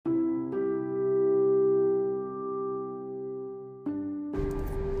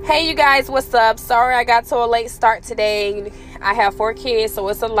Hey you guys, what's up? Sorry I got to a late start today. I have 4 kids, so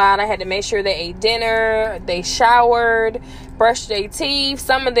it's a lot. I had to make sure they ate dinner, they showered, brushed their teeth.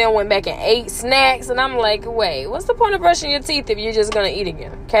 Some of them went back and ate snacks, and I'm like, wait, what's the point of brushing your teeth if you're just going to eat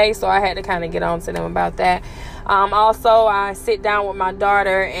again? Okay, so I had to kind of get on to them about that. Also, I sit down with my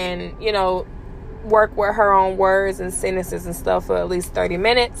daughter and, work with her on words and sentences and stuff for at least 30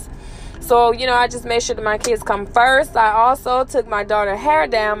 minutes. So, I just made sure that my kids come first. I also took my daughter's hair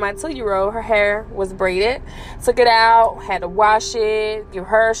down, my 2-year-old. Her hair was braided. Took it out, had to wash it, give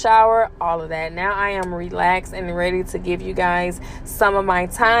her a shower, all of that. Now I am relaxed and ready to give you guys some of my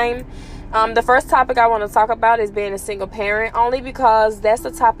time. The first topic I want to talk about is being a single parent, only because that's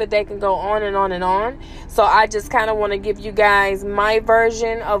a topic that can go on and on and on. So I just kind of want to give you guys my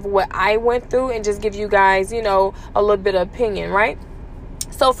version of what I went through and just give you guys, a little bit of opinion, right?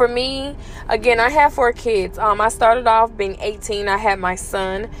 So for me, again, I have 4 kids. I started off being 18. I had my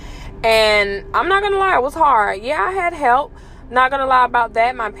son. And I'm not going to lie, it was hard. Yeah, I had help. Not going to lie about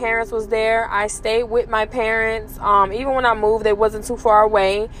that. My parents was there. I stayed with my parents. Even when I moved, they wasn't too far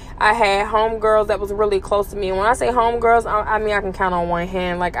away. I had homegirls that was really close to me. And when I say homegirls, I mean I can count on one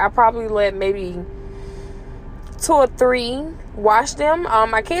hand. Like, I probably let maybe 2 or 3 watch them.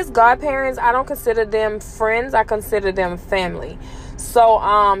 My kids' godparents, I don't consider them friends. I consider them family. So,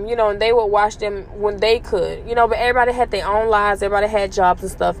 and they would watch them when they could, but everybody had their own lives. Everybody had jobs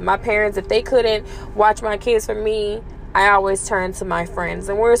and stuff. My parents, if they couldn't watch my kids for me, I always turned to my friends,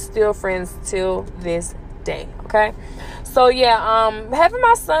 and we're still friends till this day. Okay. So having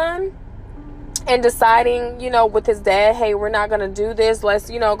my son and deciding, with his dad, hey, we're not going to do this. Let's,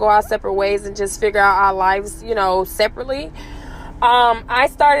 go our separate ways and just figure out our lives, separately. I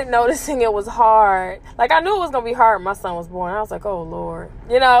started noticing it was hard. Like, I knew it was going to be hard when my son was born. I was like, oh, Lord.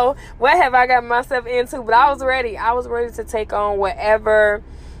 What have I got myself into? But I was ready. I was ready to take on whatever,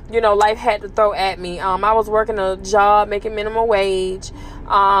 life had to throw at me. I was working a job, making minimum wage.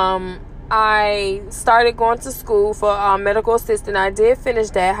 I started going to school for medical assistant. I did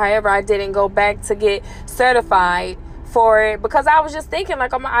finish that. However, I didn't go back to get certified for it because I was just thinking,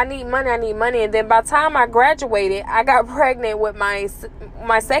 like, I need money. And then by the time I graduated, I got pregnant with my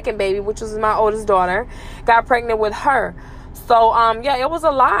second baby, which was my oldest daughter. Got pregnant with her. So, it was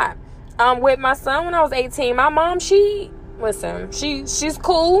a lot. With my son when I was 18, my mom, she's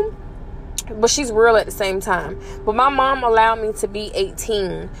cool, but she's real at the same time. But my mom allowed me to be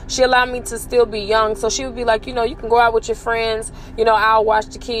 18. She allowed me to still be young. So she would be like, you can go out with your friends. I'll watch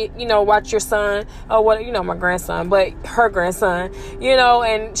the kid, watch your son. Or what, my grandson, but her grandson,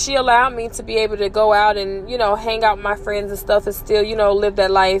 and she allowed me to be able to go out and, hang out with my friends and stuff and still, live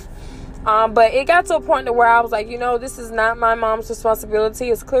that life. But it got to a point to where I was like, this is not my mom's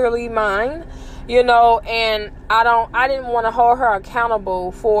responsibility. It's clearly mine. And I didn't want to hold her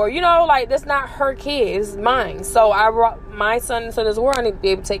accountable for, that's not her kid, it's mine. So I brought my son into this world and I need to be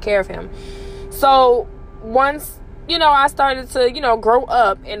able to take care of him. So once, I started to, grow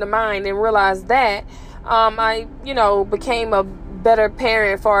up in the mind and realize that, I, became a better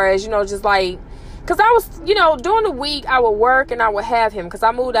parent as far as, just like, because I was, during the week, I would work and I would have him because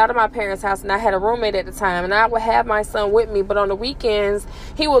I moved out of my parents' house and I had a roommate at the time. And I would have my son with me. But on the weekends,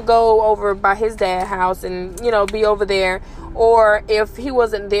 he would go over by his dad's house and, be over there. Or if he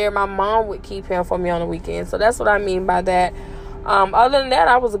wasn't there, my mom would keep him for me on the weekends. So that's what I mean by that. Other than that,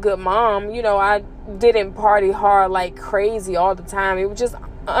 I was a good mom. I didn't party hard like crazy all the time. It was just...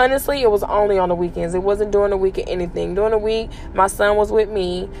 Honestly, it was only on the weekends. It wasn't during the week or anything. During the week, my son was with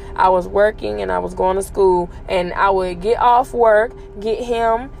me. I was working and I was going to school. And I would get off work, get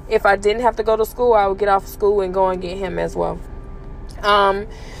him. If I didn't have to go to school, I would get off school and go and get him as well.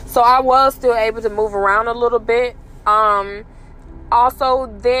 So I was still able to move around a little bit. Also,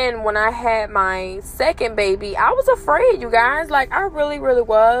 then when I had my second baby, I was afraid, you guys. Like, I really, really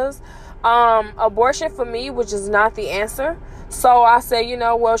was. Abortion for me was just not the answer. So I said,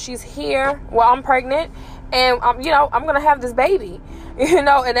 she's here. Well, I'm pregnant and I'm going to have this baby, and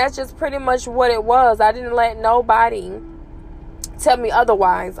that's just pretty much what it was. I didn't let nobody tell me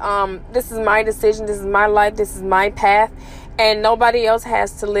otherwise. This is my decision. This is my life. This is my path, and nobody else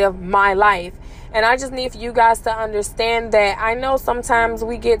has to live my life. And I just need for you guys to understand that. I know sometimes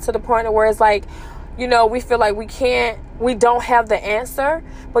we get to the point where it's like, we feel like we don't have the answer,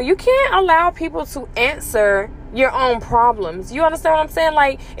 but you can't allow people to answer your own problems. You understand what I'm saying?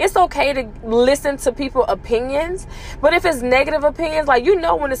 Like, it's okay to listen to people's opinions, but if it's negative opinions, like,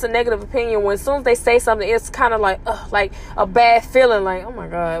 when it's a negative opinion, when as soon as they say something, it's kind of like a bad feeling, like, oh my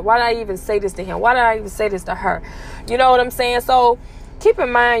God, why did I even say this to him? Why did I even say this to her? You know what I'm saying? So keep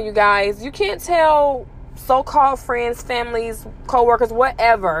in mind, you guys, you can't tell so-called friends, families, co-workers,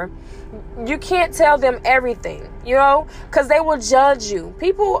 whatever, you can't tell them everything, because they will judge you.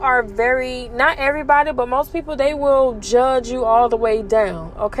 People are not everybody, but most people, they will judge you all the way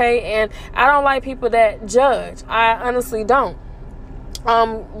down, okay? And I don't like people that judge. I honestly don't.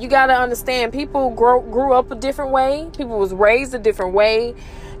 You got to understand, people grew up a different way. People was raised a different way,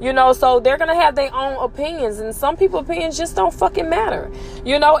 so they're going to have their own opinions, and some people's opinions just don't fucking matter,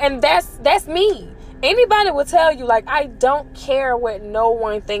 and that's me. Anybody will tell you, like, I don't care what no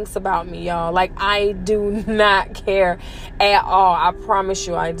one thinks about me, y'all. Like, I do not care at all. I promise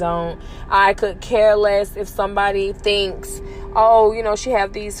you I don't. I could care less if somebody thinks, oh, she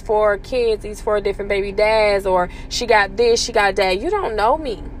have these 4 kids, these 4 different baby dads, or she got this, she got that. You don't know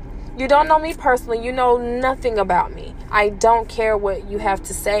me. You don't know me personally. You know nothing about me. I don't care what you have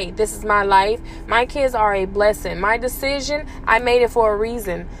to say. This is my life. My kids are a blessing. My decision, I made it for a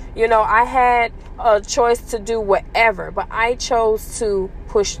reason. I had a choice to do whatever, but I chose to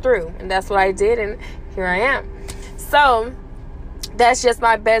push through, and that's what I did, and here I am. So that's just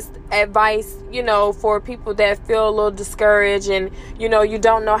my best advice, for people that feel a little discouraged, and you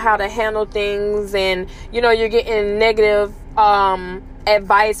don't know how to handle things, and you're getting negative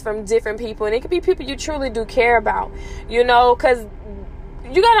advice from different people, and it could be people you truly do care about, because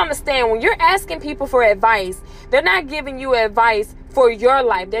you got to understand, when you're asking people for advice, they're not giving you advice for your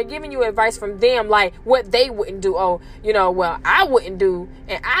life. They're giving you advice from them, like what they wouldn't do. Oh, well, I wouldn't do,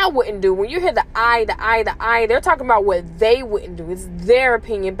 and I wouldn't do. When you hear the I, they're talking about what they wouldn't do. It's their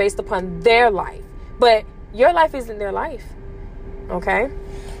opinion based upon their life, but your life isn't their life. Okay,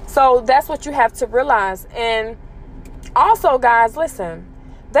 so that's what you have to realize. And also, guys, listen,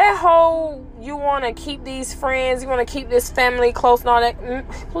 that whole, you want to keep these friends, you want to keep this family close and all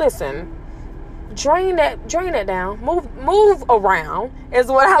that, listen, drain that down, move around, is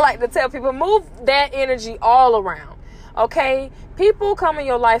what I like to tell people. Move that energy all around, okay? People come in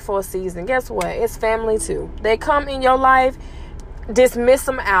your life for a season. Guess what? It's family too. They come in your life, dismiss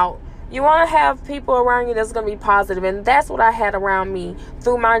them out. You want to have people around you that's going to be positive, and that's what I had around me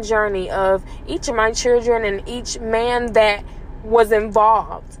through my journey of each of my children and each man that was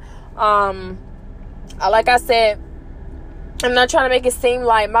involved. Like I said, I'm not trying to make it seem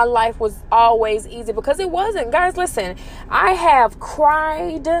like my life was always easy, because it wasn't. Guys, listen, I have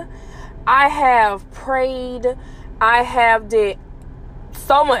cried, I have prayed, I have did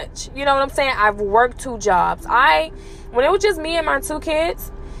so much. You know what I'm saying? I've worked 2 jobs. When it was just me and my 2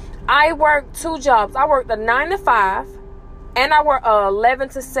 kids, I worked 2 jobs. I worked a 9 to 5, and I worked 11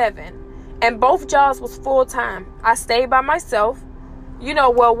 to 7, and both jobs was full time. I stayed by myself,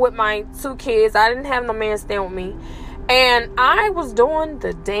 with my 2 kids. I didn't have no man staying with me. And I was doing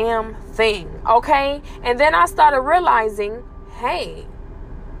the damn thing, okay? And then I started realizing, hey,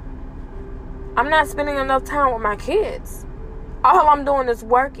 I'm not spending enough time with my kids. All I'm doing is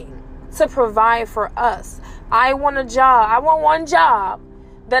working to provide for us. I want a job. I want one job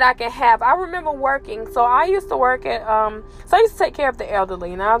that I can have. I remember working. So I used to work at, so I used to take care of the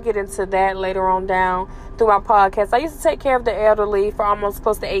elderly. And I'll get into that later on down through my podcast. I used to take care of the elderly for almost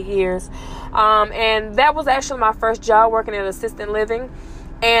close to 8 years. And that was actually my first job, working at assisted living.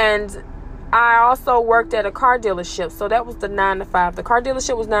 And I also worked at a car dealership. So that was the 9 to 5. The car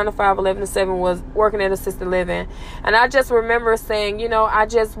dealership was 9 to 5, 11 to 7 was working at assisted living. And I just remember saying, I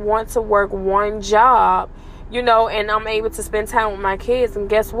just want to work one job, and I'm able to spend time with my kids. And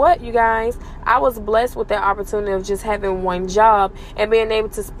guess what, you guys? I was blessed with that opportunity of just having one job and being able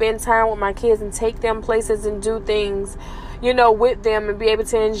to spend time with my kids and take them places and do things, with them and be able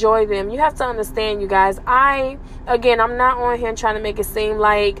to enjoy them. You have to understand, you guys, I'm not on here trying to make it seem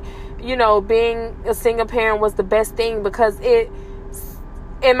like, being a single parent was the best thing, because in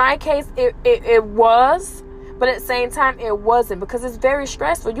my case, it was. But at the same time, it wasn't, because it's very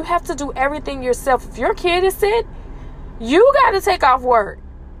stressful. You have to do everything yourself. If your kid is sick, you got to take off work.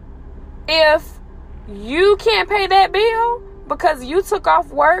 If you can't pay that bill because you took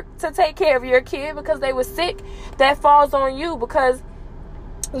off work to take care of your kid because they were sick, that falls on you. Because,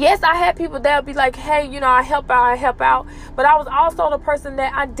 yes, I had people that would be like, hey, I help out. But I was also the person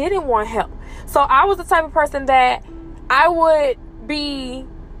that I didn't want help. So I was the type of person that I would be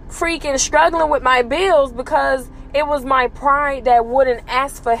freaking struggling with my bills because it was my pride that wouldn't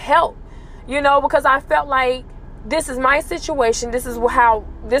ask for help, because I felt like this is my situation. This is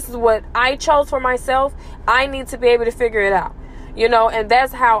what I chose for myself. I need to be able to figure it out, and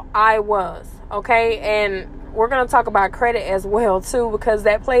that's how I was. Okay. And we're going to talk about credit as well too, because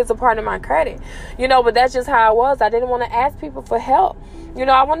that plays a part in my credit, but that's just how I was. I didn't want to ask people for help.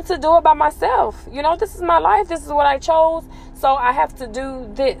 I wanted to do it by myself. This is my life. This is what I chose. So I have to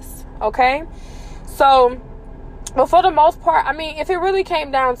do this. Okay. So, but for the most part, I mean, if it really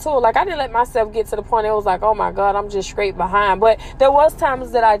came down to it, like, I didn't let myself get to the point it was like, oh my God, I'm just straight behind. But there was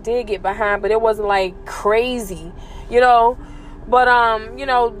times that I did get behind, but it wasn't like crazy, you know. But, you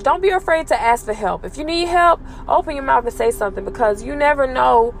know, don't be afraid to ask for help. If you need help, open your mouth and say something, because you never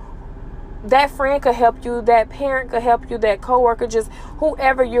know. That friend could help you, that parent could help you, that coworker, just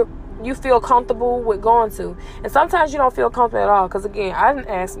whoever you feel comfortable with going to. And sometimes you don't feel comfortable at all, because again, I didn't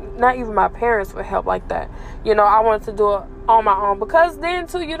ask, not even my parents, for help like that. You know, I wanted to do it on my own, because then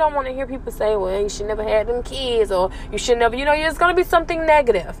too, you don't want to hear people say, well, you should never have them kids, or you should never, you know, it's going to be something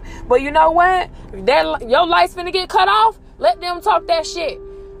negative. But you know what? Your life's finna get cut off. Let them talk that shit.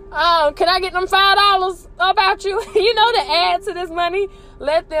 Can I get them $5 about you? You know, to add to this money.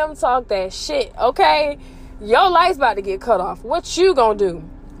 Let them talk that shit, okay? Your life's about to get cut off. What you gonna do?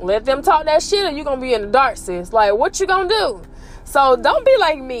 Let them talk that shit, or you gonna be in the dark, sis? Like, what you gonna do? So don't be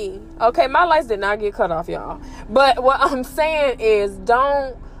like me, okay? My life did not get cut off, y'all. But what I'm saying is,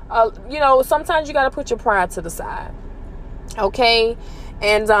 don't, you know, sometimes you gotta put your pride to the side, okay?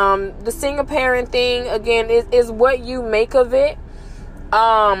 And the single parent thing, again, is what you make of it.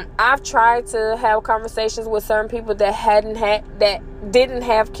 I've tried to have conversations with certain people that didn't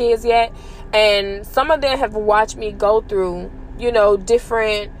have kids yet, and some of them have watched me go through, you know,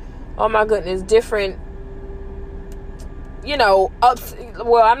 different, you know, ups.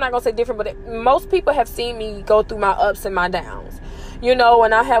 Well, I'm not gonna say different, but most people have seen me go through my ups and my downs, you know.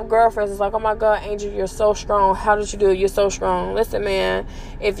 And I have girlfriends, it's like, oh my God, Angel, you're so strong. How did you do it? You're so strong. Listen, man,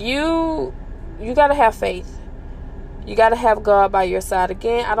 if you gotta have faith. You got to have God by your side.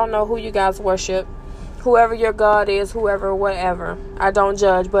 Again, I don't know who you guys worship. Whoever your God is, whoever, whatever. I don't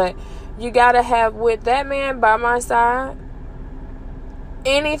judge. But you got to have, with that man by my side,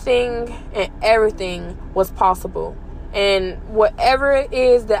 anything and everything was possible. And whatever it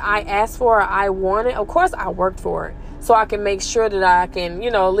is that I asked for or I wanted, of course I worked for it. So I can make sure that I can, you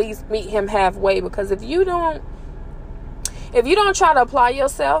know, at least meet him halfway. Because if you don't try to apply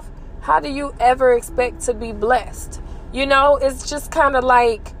yourself, how do you ever expect to be blessed? You know, it's just kind of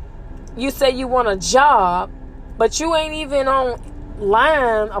like you say you want a job, but you ain't even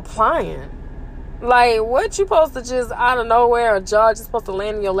online applying. Like, what, you supposed to just out of nowhere, a job just supposed to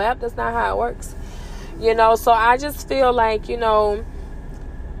land in your lap? That's not how it works. You know, so I just feel like, you know,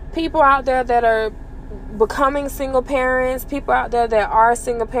 people out there that are becoming single parents, people out there that are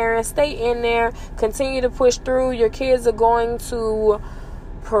single parents, stay in there, continue to push through. Your kids are going to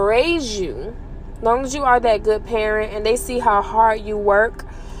praise you. As long as you are that good parent and they see how hard you work,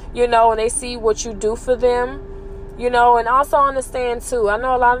 you know, and they see what you do for them, you know. And also understand too, I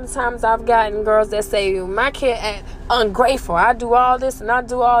know a lot of times I've gotten girls that say, my kid is ungrateful. I do all this and I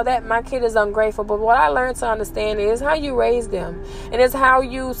do all that. My kid is ungrateful. But what I learned to understand is how you raise them. And it's how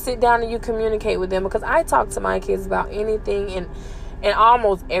you sit down and you communicate with them. Because I talk to my kids about anything and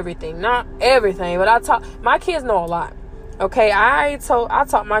almost everything. Not everything, but my kids know a lot. Okay, I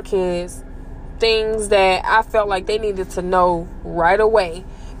taught my kids things that I felt like they needed to know right away,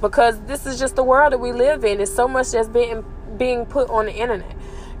 because this is just the world that we live in. It's so much that's being put on the internet,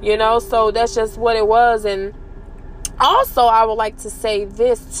 you know. So that's just what it was. And also, I would like to say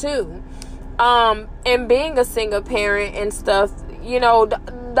this too, and being a single parent and stuff, you know,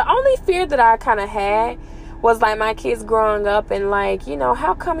 the only fear that I kind of had was like my kids growing up and like, you know,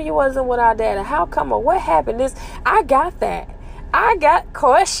 how come you wasn't with our dad? Or how come, or what happened? I got that. I got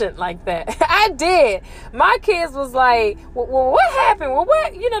questioned like that. I did. My kids was like, well, what happened? Well,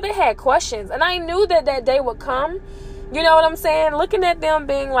 what? You know, they had questions. And I knew that day would come. You know what I'm saying? Looking at them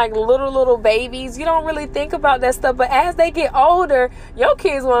being like little babies, you don't really think about that stuff. But as they get older, your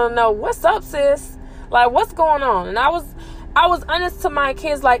kids want to know, what's up, sis? Like, what's going on? And I was honest to my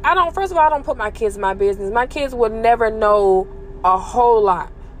kids. Like, first of all, I don't put my kids in my business. My kids would never know a whole lot.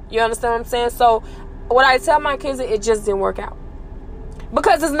 You understand what I'm saying? So what I tell my kids, it just didn't work out.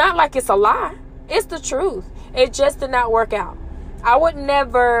 Because it's not like it's a lie. It's the truth. It just did not work out. I would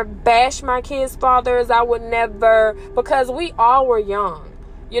never bash my kids' fathers. I would never, because we all were young.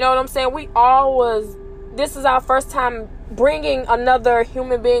 You know what I'm saying? This is our first time bringing another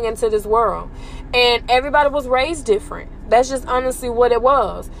human being into this world. And everybody was raised different. That's just honestly what it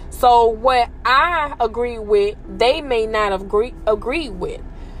was. So what I agree with, they may not agree with.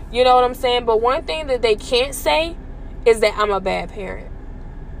 You know what I'm saying? But one thing that they can't say is that I'm a bad parent.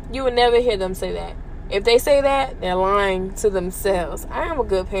 You would never hear them say that. If they say that, they're lying to themselves. I am a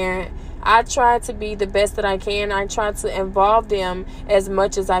good parent. I try to be the best that I can. I try to involve them as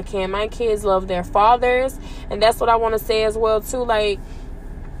much as I can. My kids love their fathers. And that's what I want to say as well, too. Like,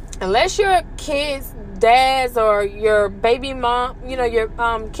 unless your kids dads or your baby mom, your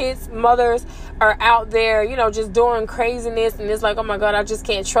kids' mothers are out there, just doing craziness, and it's like, oh my God, I just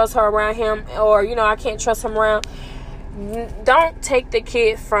can't trust her around him, or I can't trust him around. Don't take the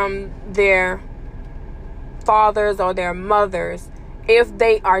kid from their fathers or their mothers if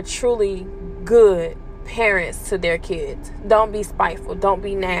they are truly good parents to their kids. Don't be spiteful. Don't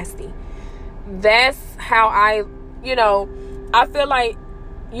be nasty. That's how I feel like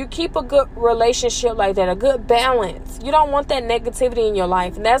you keep a good relationship like that, a good balance. You don't want that negativity in your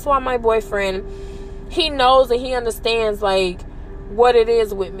life. And that's why my boyfriend, he knows and he understands like what it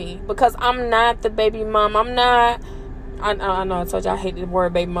is with me, because I'm not the baby mom. I know I told you I hate the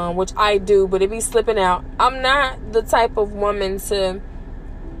word baby mom, which I do, but it be slipping out. I'm not the type of woman to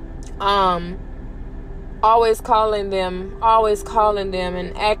always calling them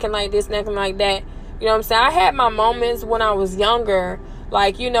and acting like this and acting like that. You know what I'm saying? I had my moments when I was younger,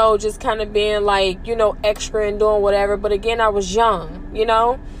 like, just kind of being like, extra and doing whatever. But again, I was young,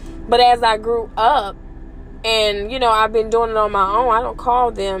 But as I grew up and, I've been doing it on my own, I don't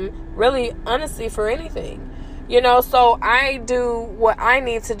call them really, honestly, for anything. So I do what I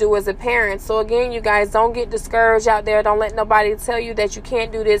need to do as a parent. So again, you guys, don't get discouraged out there. Don't let nobody tell you that you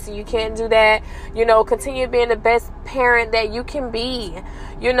can't do this and you can't do that. Continue being the best parent that you can be.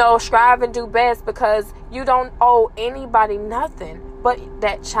 Strive and do best, because you don't owe anybody nothing but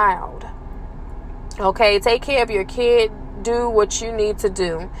that child. Okay, take care of your kid. Do what you need to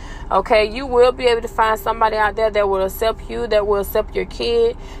do. Okay, you will be able to find somebody out there that will accept you, that will accept your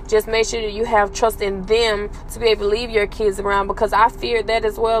kid. Just make sure that you have trust in them to be able to leave your kids around, because I fear that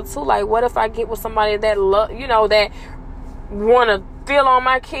as well too. Like, what if I get with somebody that that want to feel on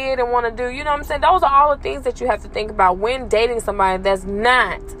my kid and want to do, what I'm saying? Those are all the things that you have to think about when dating somebody that's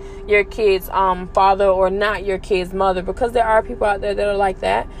not your kid's father or not your kid's mother, because there are people out there that are like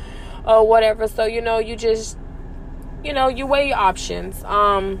that or whatever. So you just you weigh your options.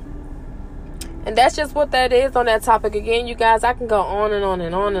 And that's just what that is on that topic. Again, you guys, I can go on and on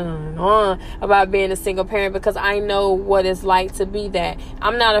and on and on and on about being a single parent, because I know what it's like to be that.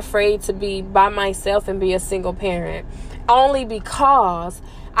 I'm not afraid to be by myself and be a single parent, only because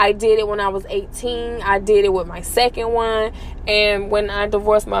I did it when I was 18. I did it with my second one. And when I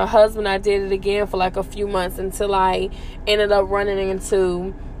divorced my husband, I did it again for like a few months until I ended up running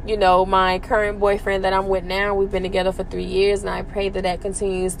into my current boyfriend that I'm with now. We've been together for 3 years, and I pray that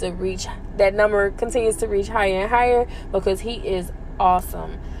that number continues to reach higher and higher, because he is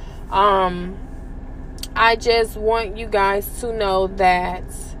awesome. I just want you guys to know that,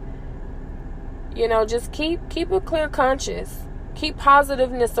 just keep a clear conscience. Keep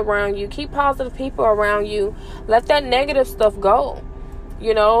positiveness around you. Keep positive people around you. Let that negative stuff go.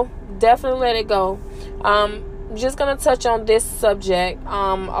 Definitely let it go. Just going to touch on this subject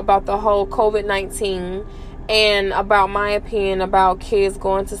about the whole COVID-19 and about my opinion about kids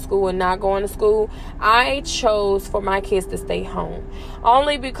going to school and not going to school. I chose for my kids to stay home,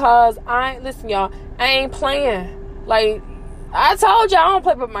 only because listen, y'all, I ain't playing. Like I told y'all, I don't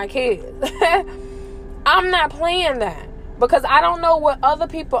play with my kids. I'm not playing that, because I don't know what other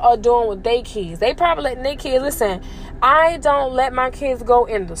people are doing with their kids. They probably letting their kids, listen, I don't let my kids go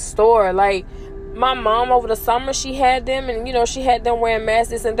in the store. Like, my mom over the summer, she had them, and she had them wearing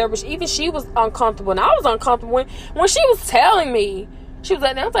masks and that, but even she was uncomfortable, and I was uncomfortable when she was telling me. She was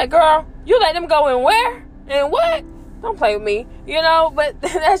like, I was like, girl, you let them go and where and what? Don't play with me, but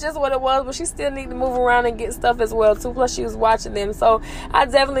that's just what it was. But she still need to move around and get stuff as well too. Plus she was watching them, so I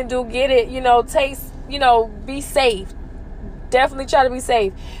definitely do get it. Be safe. Definitely try to be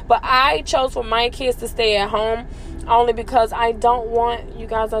safe. But I chose for my kids to stay at home, only because I don't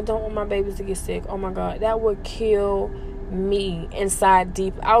want my babies to get sick. Oh my God, that would kill me inside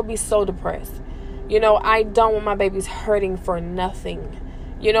deep. I would be so depressed. I don't want my babies hurting for nothing.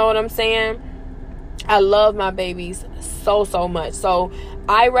 You know what I'm saying? I love my babies so much. So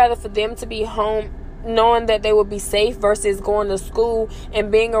I rather for them to be home knowing that they will be safe versus going to school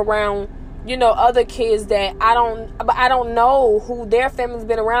and being around other kids that I don't know who their family's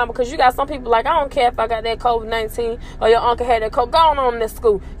been around, because you got some people like, I don't care if I got that COVID-19 or your uncle had that COVID, going on in this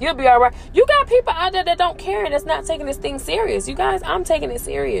school, you'll be all right. You got people out there that don't care and that's not taking this thing serious. You guys, I'm taking it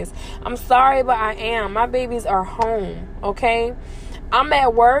serious. I'm sorry, but I am. My babies are home, okay? I'm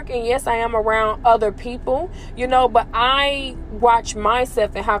at work, and yes, I am around other people, but I watch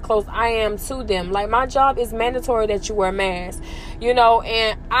myself and how close I am to them. Like, my job is mandatory that you wear a mask,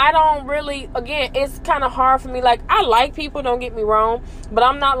 and I don't really, again, it's kind of hard for me. Like, I like people, don't get me wrong, but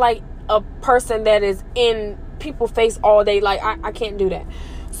I'm not like a person that is in people's face all day. Like, I can't do that.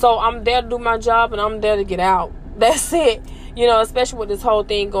 So I'm there to do my job, and I'm there to get out. That's it. especially with this whole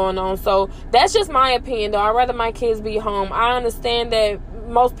thing going on. So that's just my opinion, though. I'd rather my kids be home. I understand that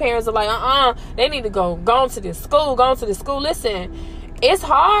most parents are like, they need to go to this school. Listen, it's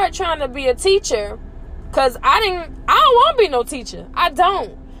hard trying to be a teacher, because I don't want to be no teacher. I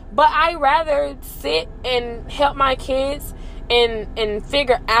don't. But I rather sit and help my kids and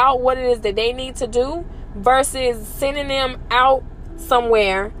figure out what it is that they need to do, versus sending them out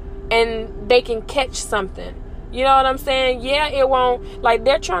somewhere and they can catch something. You know what I'm saying? Yeah, it won't, like,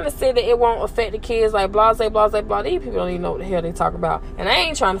 they're trying to say that it won't affect the kids, like, blah, blah, blah, blah. These people don't even know what the hell they talk about. And I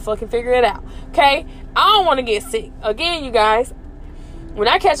ain't trying to fucking figure it out. Okay? I don't want to get sick. Again, you guys, when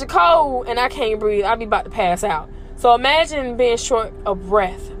I catch a cold and I can't breathe, I'll be about to pass out. So imagine being short of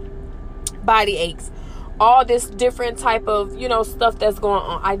breath, body aches, all this different type of, stuff that's going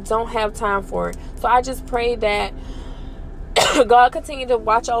on. I don't have time for it. So I just pray that God continue to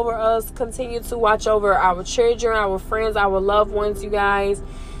watch over us, continue to watch over our children, our friends, our loved ones, you guys.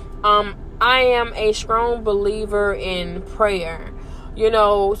 I am a strong believer in prayer,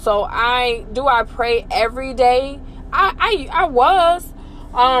 so I pray every day. I was,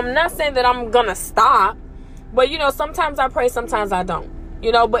 not saying that I'm gonna stop, but sometimes I pray, sometimes I don't,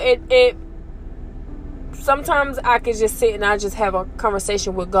 but it sometimes I could just sit and I just have a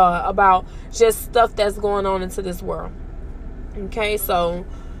conversation with God about just stuff that's going on into this world. Okay, so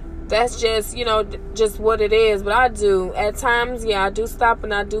that's just, just what it is. But I do, at times, I do stop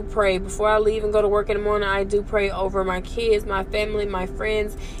and I do pray. Before I leave and go to work in the morning, I do pray over my kids, my family, my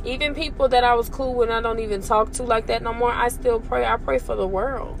friends, even people that I was cool with and I don't even talk to like that no more. I still pray. I pray for the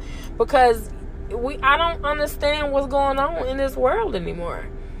world, because I don't understand what's going on in this world anymore.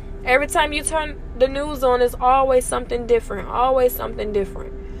 Every time you turn the news on, it's always something different. Always something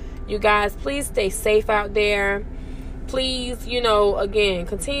different. You guys, please stay safe out there. Please, again,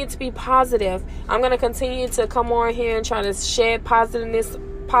 continue to be positive. I'm going to continue to come on here and try to shed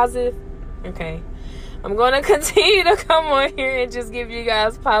positive. Okay. I'm going to continue to come on here and just give you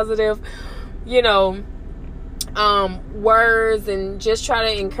guys positive, words, and just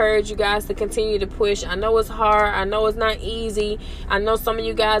try to encourage you guys to continue to push. I know it's hard. I know it's not easy. I know some of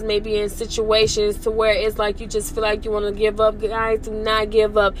you guys may be in situations to where it's like you just feel like you want to give up. Guys, do not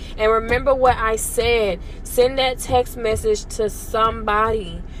give up. And remember what I said. Send that text message to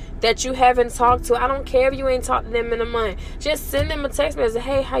somebody that you haven't talked to. I don't care if you ain't talked to them in a month. Just send them a text message.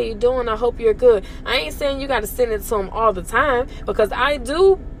 Hey, how you doing? I hope you're good. I ain't saying you got to send it to them all the time, because I am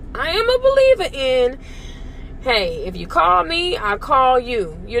a believer in, hey, if you call me, I call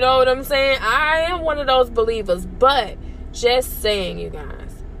you. You know what I'm saying? I am one of those believers. But just saying, you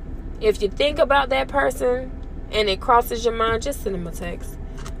guys, if you think about that person and it crosses your mind, just send them a text.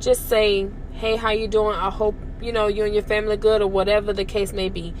 Just say, hey, how you doing? I hope, you and your family good, or whatever the case may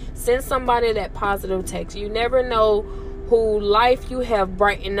be. Send somebody that positive text. You never know who life you have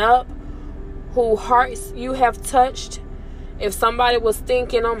brightened up, who hearts you have touched. If somebody was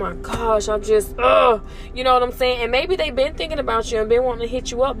thinking, oh my gosh, I'm just, you know what I'm saying? And maybe they've been thinking about you and been wanting to hit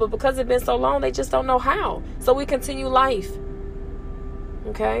you up, but because it's been so long, they just don't know how. So we continue life.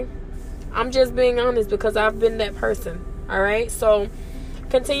 Okay? I'm just being honest, because I've been that person. All right? So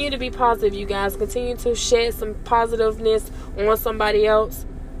continue to be positive, you guys. Continue to shed some positiveness on somebody else.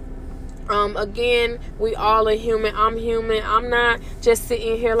 Again, we all are human. I'm human. I'm not just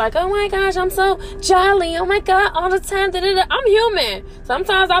sitting here like, oh my gosh, I'm so jolly. Oh my God, all the time. I'm human.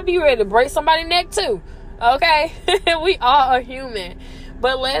 Sometimes I'll be ready to break somebody's neck too. Okay? We all are human.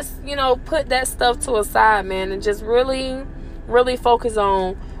 But let's, put that stuff to a side, man, and just really, really focus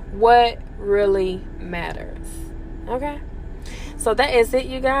on what really matters. Okay? So that is it,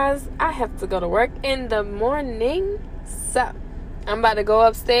 you guys. I have to go to work in the morning. So I'm about to go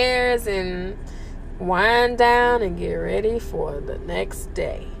upstairs and wind down and get ready for the next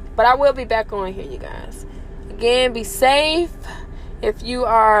day. But I will be back on here, you guys. Again, be safe. If you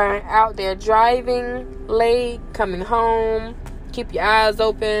are out there driving late, coming home, keep your eyes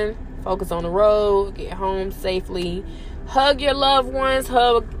open. Focus on the road. Get home safely. Hug your loved ones.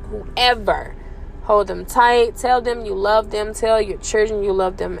 Hug whoever. Hold them tight. Tell them you love them. Tell your children you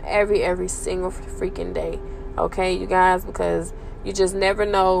love them every single freaking day. Okay, you guys? Because you just never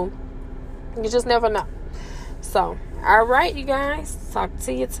know. You just never know. So, all right, you guys. Talk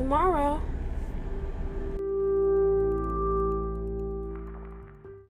to you tomorrow.